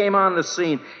sin came on the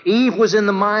scene. Eve was in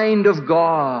the mind of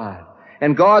God.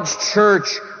 And God's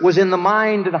church was in the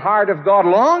mind and heart of God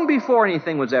long before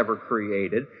anything was ever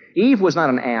created. Eve was not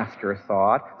an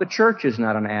afterthought. The church is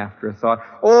not an afterthought.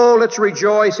 Oh, let's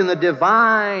rejoice in the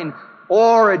divine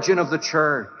origin of the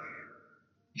church.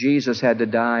 Jesus had to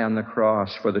die on the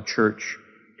cross for the church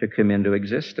to come into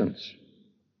existence.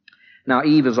 Now,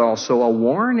 Eve is also a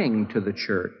warning to the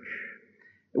church.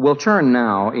 We'll turn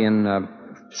now in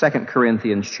 2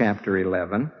 Corinthians chapter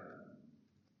 11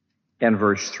 and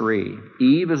verse 3.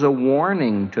 Eve is a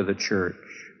warning to the church.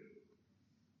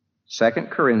 2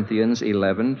 Corinthians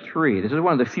 11:3. This is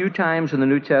one of the few times in the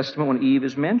New Testament when Eve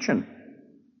is mentioned.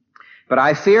 But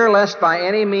I fear lest by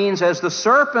any means as the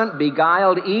serpent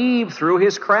beguiled Eve through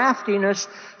his craftiness,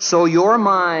 so your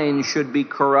mind should be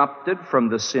corrupted from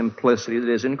the simplicity that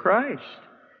is in Christ.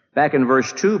 Back in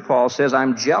verse 2, Paul says,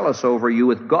 I'm jealous over you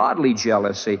with godly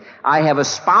jealousy. I have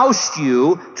espoused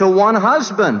you to one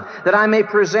husband, that I may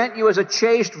present you as a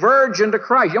chaste virgin to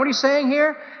Christ. You know what he's saying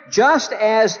here? Just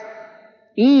as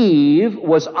Eve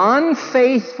was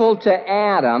unfaithful to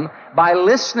Adam by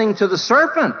listening to the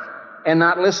serpent and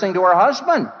not listening to her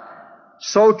husband,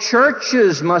 so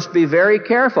churches must be very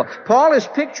careful. Paul is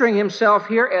picturing himself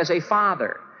here as a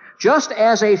father. Just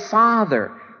as a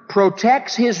father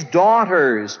protects his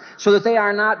daughters so that they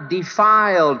are not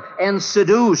defiled and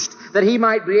seduced, that he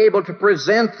might be able to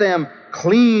present them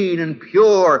clean and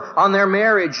pure on their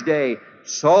marriage day.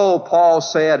 So Paul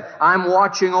said, I'm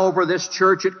watching over this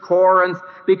church at Corinth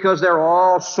because there are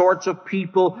all sorts of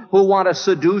people who want to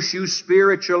seduce you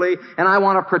spiritually, and I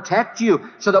want to protect you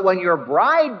so that when your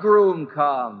bridegroom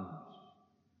comes,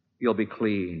 you'll be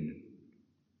clean.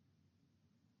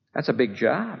 That's a big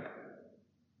job.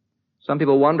 Some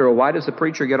people wonder, well, why does the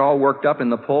preacher get all worked up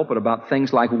in the pulpit about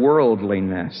things like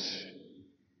worldliness?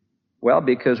 Well,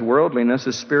 because worldliness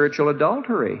is spiritual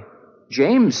adultery.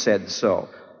 James said so.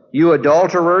 You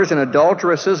adulterers and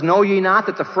adulteresses, know ye not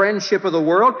that the friendship of the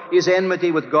world is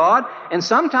enmity with God? And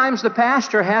sometimes the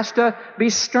pastor has to be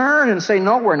stern and say,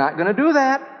 no, we're not going to do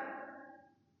that.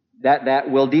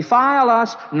 That will defile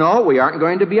us. No, we aren't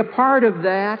going to be a part of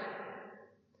that.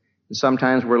 And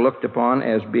sometimes we're looked upon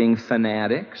as being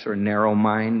fanatics or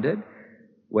narrow-minded.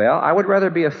 Well, I would rather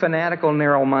be a fanatical,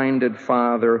 narrow-minded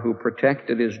father who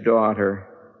protected his daughter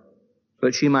so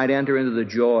that she might enter into the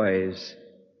joys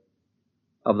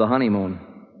of the honeymoon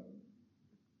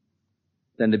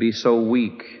than to be so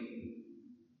weak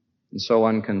and so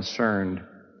unconcerned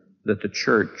that the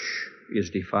church is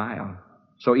defiled.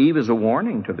 So Eve is a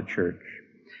warning to the church.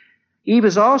 Eve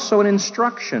is also an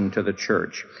instruction to the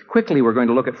church. Quickly, we're going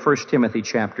to look at 1 Timothy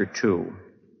chapter 2.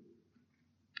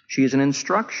 She is an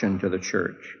instruction to the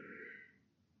church.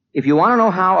 If you want to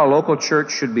know how a local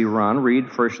church should be run, read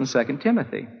 1 and 2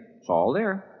 Timothy. It's all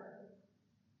there.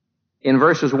 In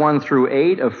verses 1 through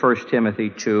 8 of 1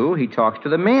 Timothy 2, he talks to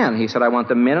the men. He said, I want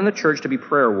the men in the church to be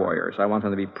prayer warriors. I want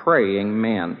them to be praying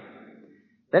men.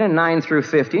 Then in 9 through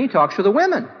 15, he talks to the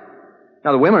women.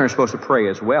 Now, the women are supposed to pray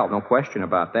as well, no question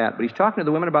about that. But he's talking to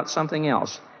the women about something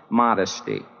else,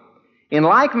 modesty. In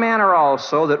like manner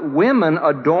also that women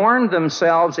adorn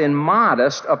themselves in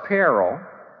modest apparel,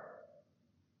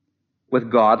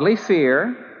 with godly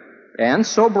fear and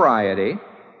sobriety,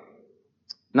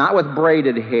 not with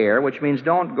braided hair, which means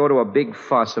don't go to a big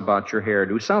fuss about your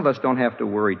hairdo. Some of us don't have to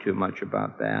worry too much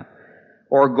about that.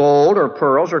 Or gold or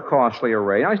pearls or costly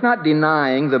array. Now, he's not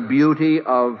denying the beauty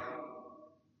of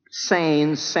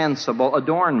sane, sensible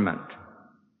adornment.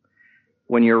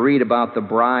 When you read about the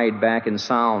bride back in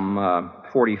Psalm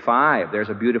 45, there's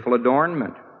a beautiful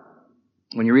adornment.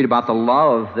 When you read about the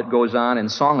love that goes on in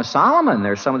Song of Solomon,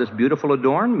 there's some of this beautiful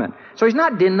adornment. So he's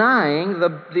not denying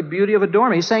the beauty of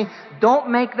adornment. He's saying,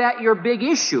 don't make that your big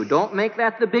issue. Don't make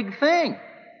that the big thing.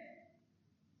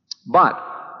 But,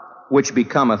 which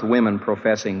becometh women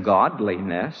professing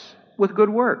godliness with good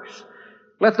works.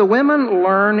 Let the women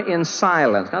learn in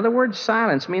silence. Now, the word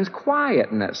silence means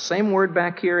quietness. Same word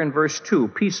back here in verse 2,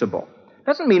 peaceable.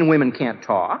 Doesn't mean women can't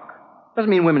talk. Doesn't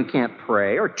mean women can't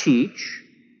pray or teach.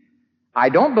 I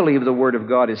don't believe the Word of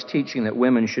God is teaching that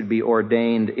women should be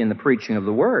ordained in the preaching of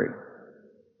the Word.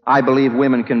 I believe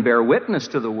women can bear witness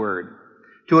to the Word.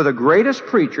 Two of the greatest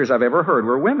preachers I've ever heard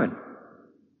were women.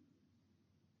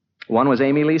 One was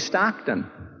Amy Lee Stockton.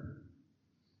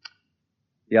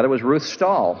 The other was Ruth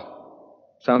Stahl.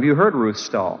 Some of you heard Ruth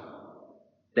Stahl.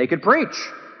 They could preach,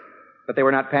 but they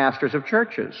were not pastors of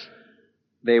churches.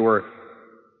 They were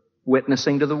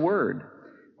witnessing to the Word.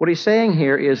 What he's saying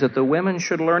here is that the women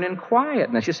should learn in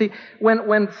quietness. You see,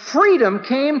 when freedom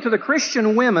came to the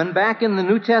Christian women back in the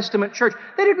New Testament church,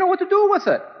 they didn't know what to do with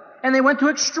it. And they went to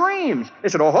extremes. They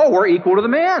said, oh, we're equal to the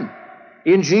men.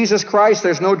 In Jesus Christ,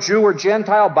 there's no Jew or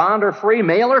Gentile, bond or free,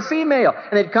 male or female.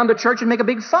 And they'd come to church and make a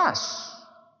big fuss.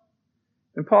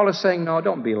 And Paul is saying, no,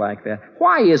 don't be like that.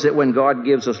 Why is it when God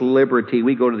gives us liberty,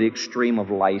 we go to the extreme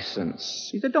of license?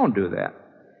 He said, don't do that.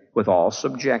 With all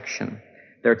subjection.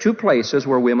 There are two places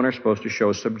where women are supposed to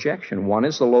show subjection. One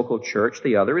is the local church,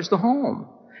 the other is the home.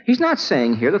 He's not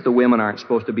saying here that the women aren't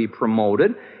supposed to be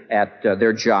promoted at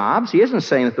their jobs. He isn't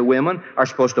saying that the women are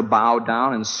supposed to bow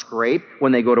down and scrape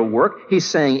when they go to work. He's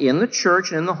saying in the church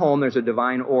and in the home there's a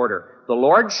divine order. The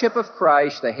lordship of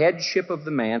Christ, the headship of the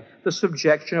man, the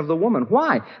subjection of the woman.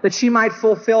 Why? That she might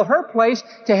fulfill her place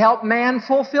to help man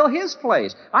fulfill his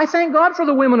place. I thank God for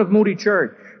the women of Moody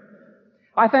Church.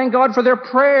 I thank God for their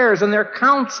prayers and their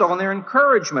counsel and their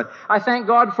encouragement. I thank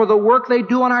God for the work they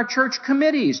do on our church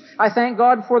committees. I thank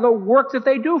God for the work that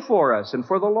they do for us and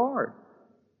for the Lord.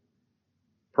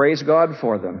 Praise God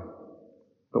for them.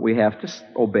 But we have to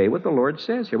obey what the Lord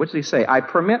says here. What does he say? I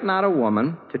permit not a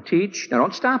woman to teach. Now,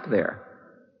 don't stop there.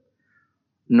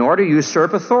 Nor to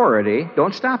usurp authority.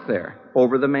 Don't stop there.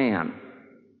 Over the man.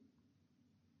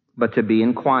 But to be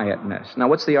in quietness. Now,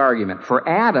 what's the argument? For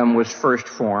Adam was first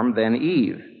formed, then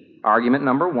Eve. Argument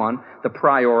number one, the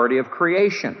priority of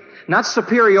creation. Not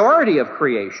superiority of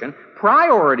creation,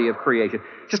 priority of creation.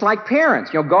 Just like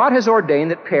parents. God has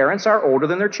ordained that parents are older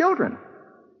than their children.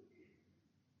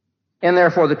 And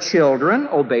therefore the children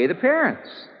obey the parents.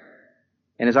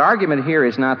 And his argument here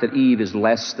is not that Eve is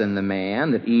less than the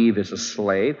man, that Eve is a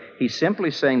slave. He's simply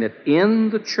saying that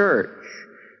in the church,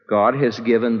 God has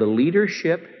given the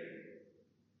leadership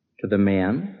to the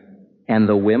men, and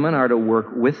the women are to work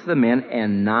with the men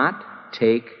and not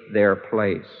take their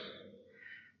place.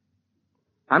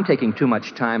 I'm taking too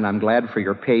much time, and I'm glad for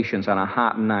your patience on a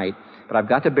hot night, but I've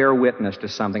got to bear witness to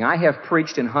something. I have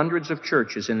preached in hundreds of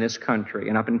churches in this country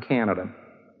and up in Canada.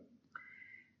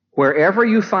 Wherever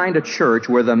you find a church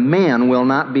where the men will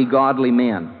not be godly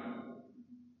men,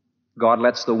 God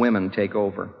lets the women take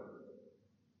over.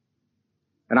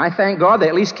 And I thank God they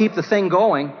at least keep the thing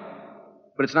going,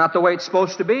 but it's not the way it's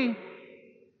supposed to be.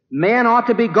 Men ought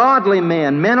to be godly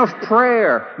men of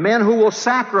prayer, men who will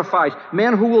sacrifice,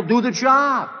 men who will do the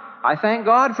job. I thank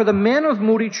God for the men of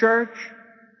Moody Church.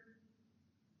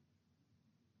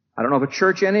 I don't know of a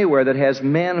church anywhere that has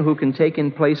men who can take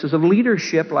in places of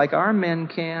leadership like our men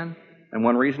can. And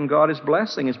one reason God is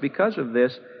blessing is because of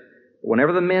this.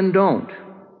 Whenever the men don't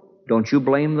you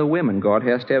blame the women. God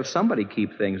has to have somebody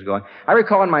keep things going. I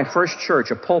recall in my first church,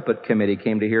 a pulpit committee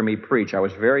came to hear me preach. I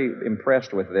was very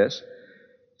impressed with this.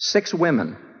 6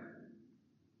 women.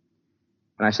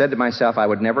 And I said to myself, I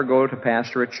would never go to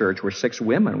pastor a church where 6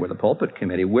 women were the pulpit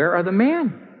committee. Where are the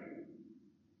men?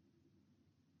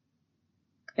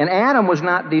 And Adam was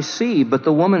not deceived, but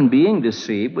the woman being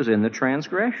deceived was in the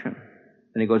transgression.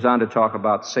 And he goes on to talk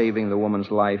about saving the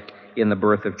woman's life in the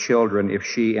birth of children if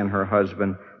she and her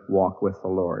husband walk with the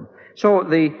Lord. So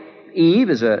the Eve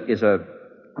is a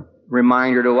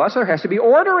reminder to us there has to be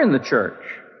order in the church.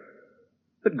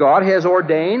 That God has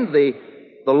ordained the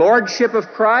lordship of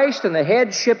Christ and the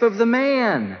headship of the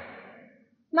man.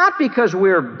 Not because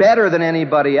we're better than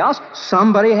anybody else.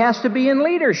 Somebody has to be in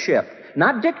leadership.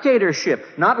 Not dictatorship,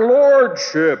 not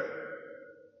lordship.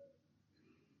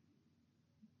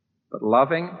 But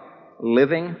loving,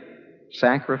 living,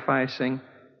 sacrificing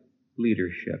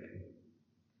leadership.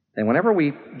 And whenever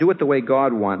we do it the way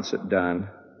God wants it done,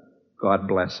 God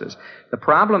blesses. The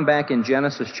problem back in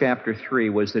Genesis chapter 3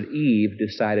 was that Eve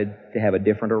decided to have a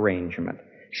different arrangement.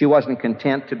 She wasn't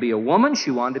content to be a woman,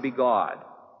 she wanted to be God.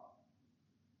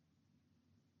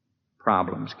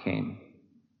 Problems came.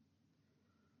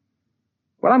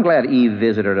 Well, I'm glad Eve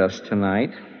visited us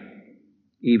tonight.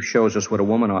 Eve shows us what a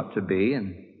woman ought to be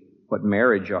and what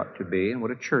marriage ought to be and what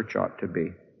a church ought to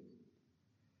be.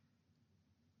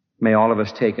 May all of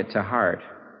us take it to heart.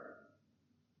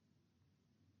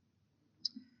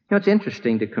 It's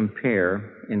interesting to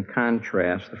compare, in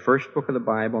contrast, the first book of the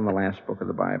Bible and the last book of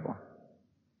the Bible.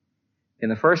 In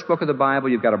the first book of the Bible,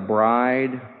 you've got a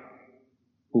bride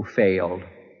who failed,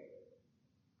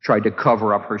 tried to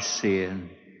cover up her sin.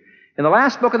 In the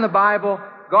last book in the Bible,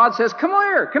 God says, come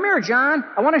here, John.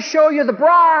 I want to show you the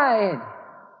bride.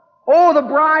 Oh, the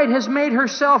bride has made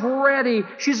herself ready.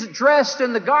 She's dressed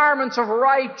in the garments of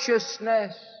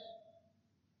righteousness.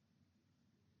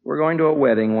 We're going to a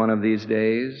wedding one of these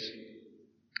days,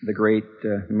 the great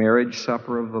marriage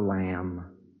supper of the Lamb.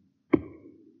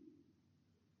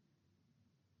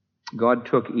 God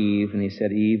took Eve and he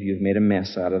said, Eve, you've made a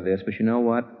mess out of this, but you know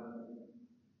what?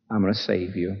 I'm going to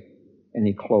save you. And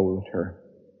he clothed her.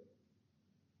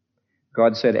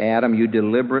 God said, Adam, you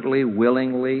deliberately,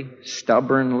 willingly,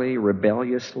 stubbornly,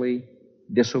 rebelliously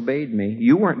disobeyed me.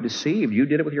 You weren't deceived. You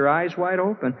did it with your eyes wide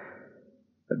open.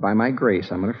 But by my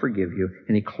grace, I'm going to forgive you.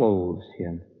 And he clothed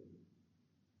him.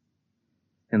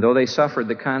 And though they suffered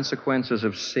the consequences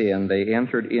of sin, they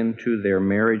entered into their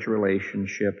marriage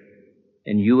relationship.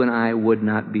 And you and I would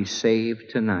not be saved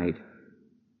tonight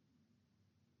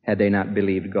had they not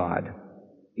believed God.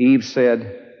 Eve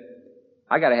said,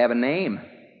 I got to have a name.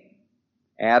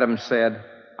 Adam said,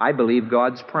 I believe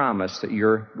God's promise that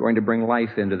you're going to bring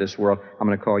life into this world. I'm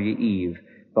going to call you Eve,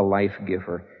 the life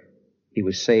giver. He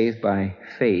was saved by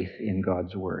faith in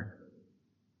God's Word.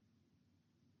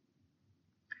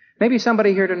 Maybe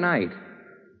somebody here tonight,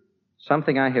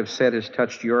 something I have said has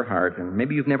touched your heart, and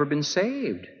maybe you've never been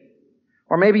saved.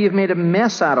 Or maybe you've made a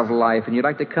mess out of life, and you'd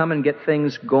like to come and get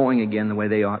things going again the way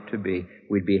they ought to be.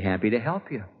 We'd be happy to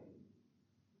help you.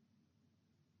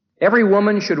 Every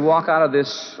woman should walk out of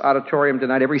this auditorium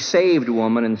tonight, every saved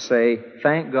woman, and say,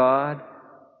 thank God,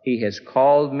 He has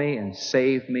called me and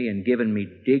saved me and given me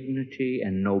dignity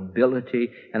and nobility,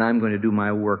 and I'm going to do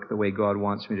my work the way God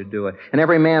wants me to do it. And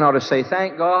every man ought to say,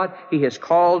 thank God, He has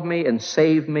called me and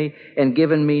saved me and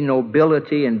given me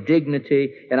nobility and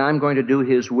dignity, and I'm going to do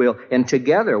His will. And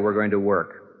together we're going to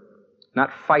work.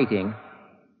 Not fighting,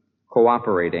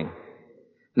 cooperating.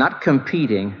 Not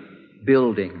competing,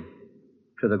 building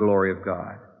to the glory of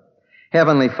God.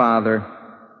 Heavenly Father,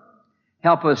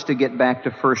 help us to get back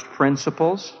to first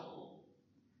principles.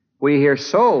 We hear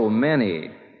so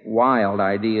many wild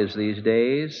ideas these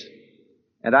days.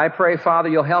 And I pray, Father,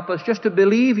 you'll help us just to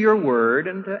believe your word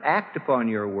and to act upon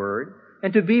your word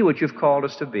and to be what you've called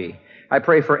us to be. I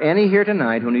pray for any here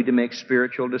tonight who need to make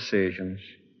spiritual decisions.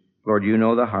 Lord, you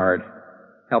know the heart.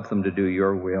 Help them to do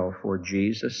your will for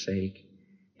Jesus' sake.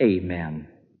 Amen.